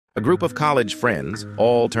A group of college friends,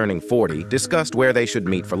 all turning 40, discussed where they should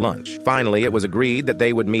meet for lunch. Finally, it was agreed that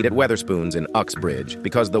they would meet at Wetherspoons in Uxbridge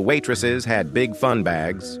because the waitresses had big fun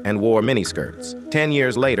bags and wore miniskirts. 10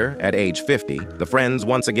 years later, at age 50, the friends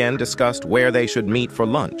once again discussed where they should meet for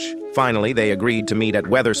lunch. Finally, they agreed to meet at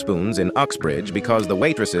Wetherspoons in Uxbridge because the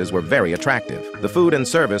waitresses were very attractive. The food and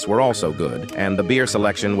service were also good, and the beer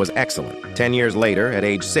selection was excellent. 10 years later, at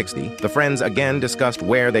age 60, the friends again discussed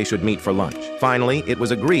where they should meet for lunch. Finally, it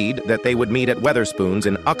was agreed that they would meet at Wetherspoons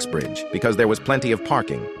in Uxbridge because there was plenty of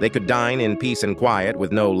parking. They could dine in peace and quiet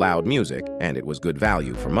with no loud music, and it was good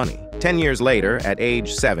value for money. 10 years later, at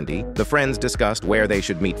age 70, the friends discussed where they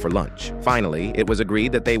should meet for lunch. Finally, it was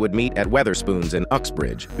agreed that they would meet at Wetherspoons in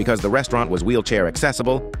Uxbridge because the restaurant was wheelchair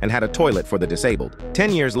accessible and had a toilet for the disabled.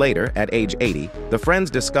 10 years later, at age 80, the friends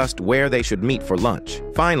discussed where they should meet for lunch.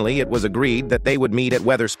 Finally, it was agreed that they would meet at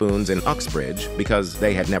Wetherspoons in Uxbridge because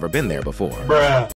they had never been there before.